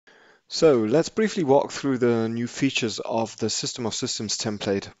So let's briefly walk through the new features of the System of Systems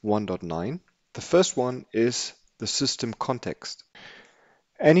template 1.9. The first one is the system context.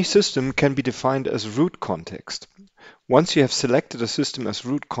 Any system can be defined as root context. Once you have selected a system as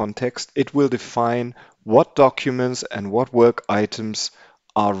root context, it will define what documents and what work items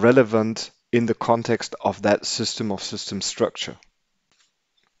are relevant in the context of that system of systems structure.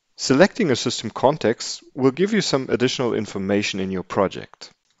 Selecting a system context will give you some additional information in your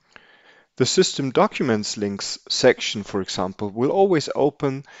project. The System Documents Links section, for example, will always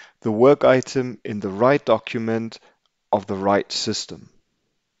open the work item in the right document of the right system.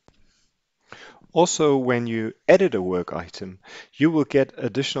 Also, when you edit a work item, you will get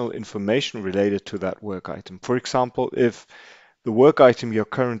additional information related to that work item. For example, if the work item you're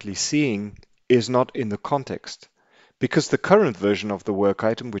currently seeing is not in the context, because the current version of the work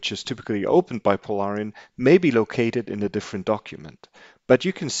item, which is typically opened by Polarion, may be located in a different document. But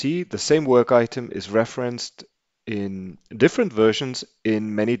you can see the same work item is referenced in different versions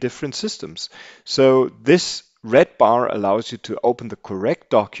in many different systems. So this red bar allows you to open the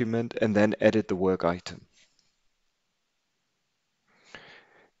correct document and then edit the work item.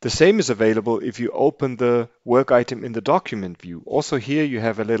 The same is available if you open the work item in the document view. Also here you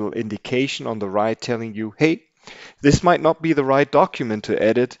have a little indication on the right telling you, hey, this might not be the right document to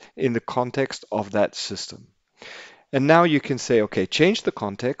edit in the context of that system. And now you can say, okay, change the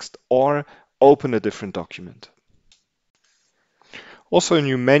context or open a different document. Also, a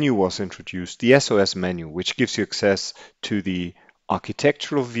new menu was introduced, the SOS menu, which gives you access to the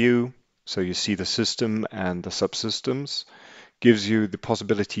architectural view. So you see the system and the subsystems, gives you the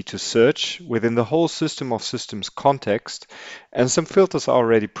possibility to search within the whole system of systems context, and some filters are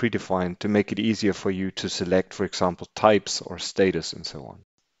already predefined to make it easier for you to select, for example, types or status and so on.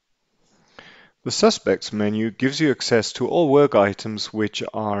 The suspects menu gives you access to all work items which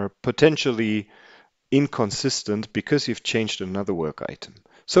are potentially inconsistent because you've changed another work item.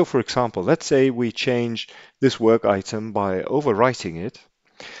 So for example, let's say we change this work item by overwriting it.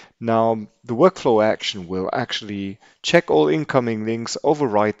 Now the workflow action will actually check all incoming links,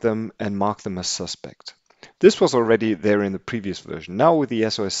 overwrite them, and mark them as suspect. This was already there in the previous version. Now with the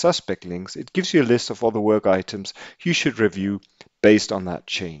SOS suspect links, it gives you a list of all the work items you should review based on that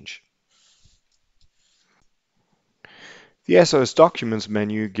change. The SOS Documents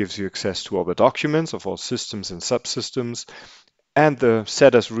menu gives you access to all the documents of all systems and subsystems, and the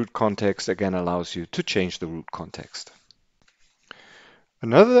Set as Root Context again allows you to change the root context.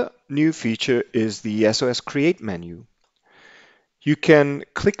 Another new feature is the SOS Create menu. You can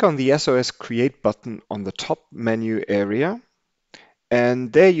click on the SOS Create button on the top menu area,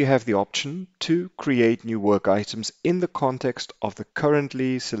 and there you have the option to create new work items in the context of the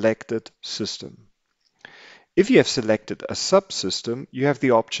currently selected system. If you have selected a subsystem, you have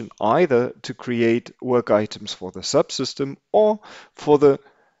the option either to create work items for the subsystem or for the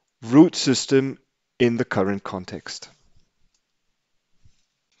root system in the current context.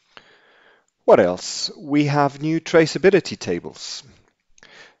 What else? We have new traceability tables.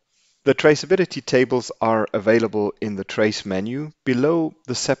 The traceability tables are available in the Trace menu below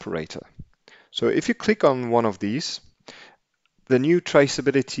the separator. So if you click on one of these, the new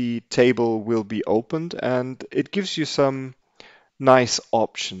traceability table will be opened, and it gives you some nice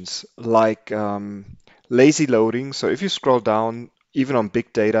options like lazy loading. So if you scroll down, even on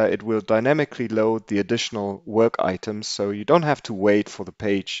big data, it will dynamically load the additional work items, so you don't have to wait for the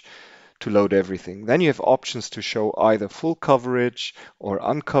page to load everything. Then you have options to show either full coverage or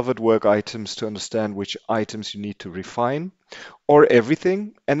uncovered work items to understand which items you need to refine, or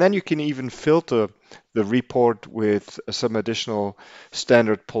everything. And then you can even filter the report with some additional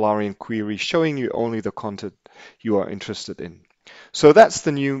standard Polarion query showing you only the content you are interested in. So that's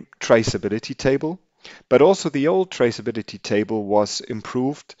the new traceability table, but also the old traceability table was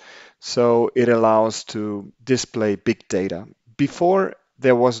improved, so it allows to display big data. Before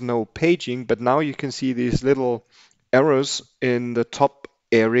there was no paging, but now you can see these little arrows in the top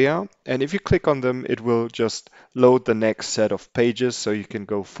area, and if you click on them, it will just load the next set of pages, so you can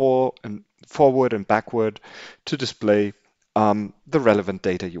go forward and backward to display the relevant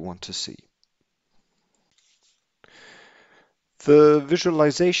data you want to see. The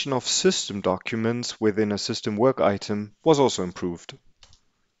visualization of system documents within a system work item was also improved.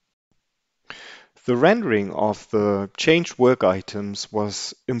 The rendering of the changed work items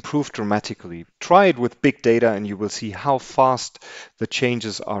was improved dramatically. Try it with big data and you will see how fast the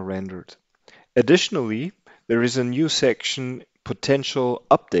changes are rendered. Additionally, there is a new section, Potential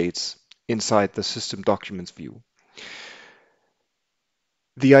Updates, inside the System Documents view.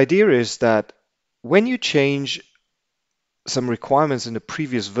 The idea is that when you change some requirements in the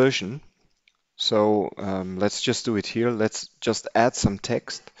previous version. So let's just do it here. Let's just add some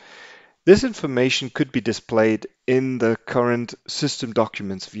text. This information could be displayed in the current system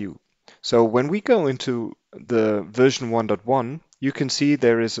documents view. So when we go into the version 1.1, you can see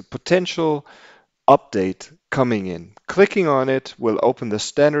there is a potential update coming in. Clicking on it will open the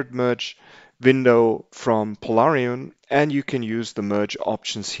standard merge window from Polarion, and you can use the merge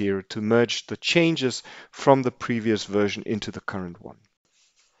options here to merge the changes from the previous version into the current one.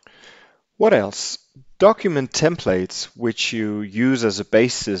 What else? Document templates, which you use as a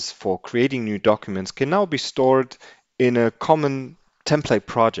basis for creating new documents, can now be stored in a common template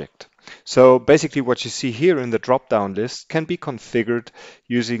project. So basically what you see here in the drop-down list can be configured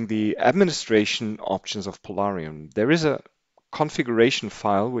using the administration options of Polarion. There is a configuration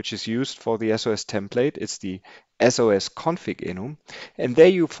file which is used for the SOS template. It's the SOS-config.enum, and there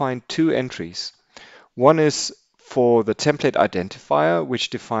you find two entries. One is for the template identifier, which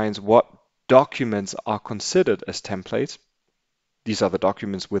defines what documents are considered as templates. These are the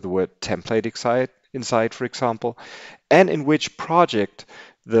documents with the word template inside, for example, and in which project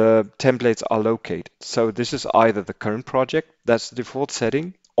the templates are located. So this is either the current project, that's the default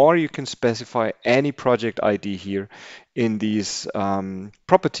setting, or you can specify any project ID here in these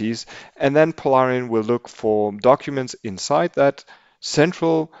properties, and then Polarion will look for documents inside that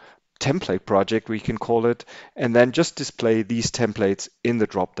central template project, we can call it, and then just display these templates in the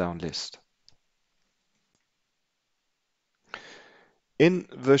drop-down list. In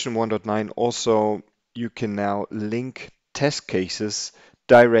version 1.9 also, you can now link test cases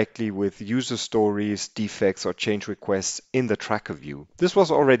directly with user stories, defects, or change requests in the tracker view. This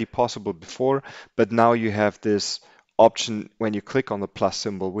was already possible before, but now you have this option when you click on the plus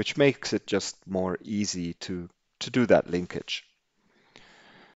symbol, which makes it just more easy to do that linkage.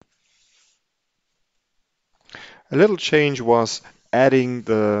 A little change was adding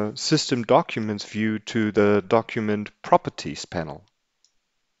the system documents view to the document properties panel.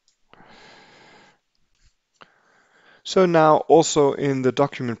 So now also in the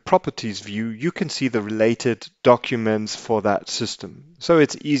document properties view, you can see the related documents for that system. So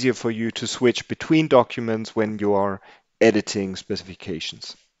it's easier for you to switch between documents when you are editing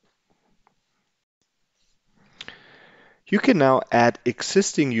specifications. You can now add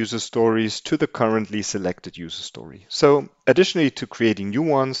existing user stories to the currently selected user story. So additionally to creating new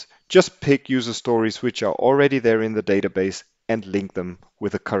ones, just pick user stories which are already there in the database and link them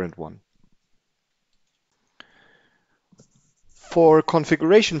with the current one. For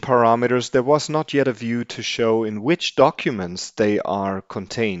configuration parameters, there was not yet a view to show in which documents they are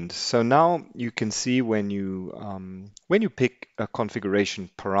contained. So now you can see when you pick a configuration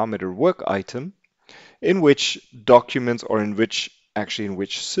parameter work item, in which documents or in which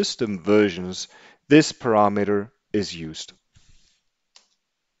system versions this parameter is used.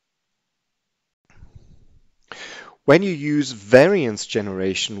 When you use variance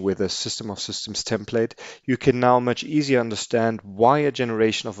generation with a system of systems template, you can now much easier understand why a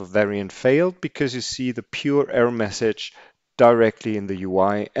generation of a variant failed, because you see the pure error message directly in the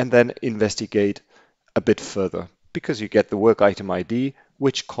UI and then investigate a bit further because you get the work item ID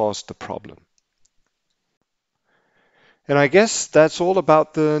which caused the problem. And I guess that's all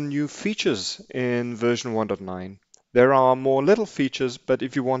about the new features in version 1.9. There are more little features, but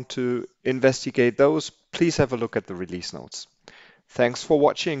if you want to investigate those, please have a look at the release notes. Thanks for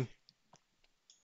watching.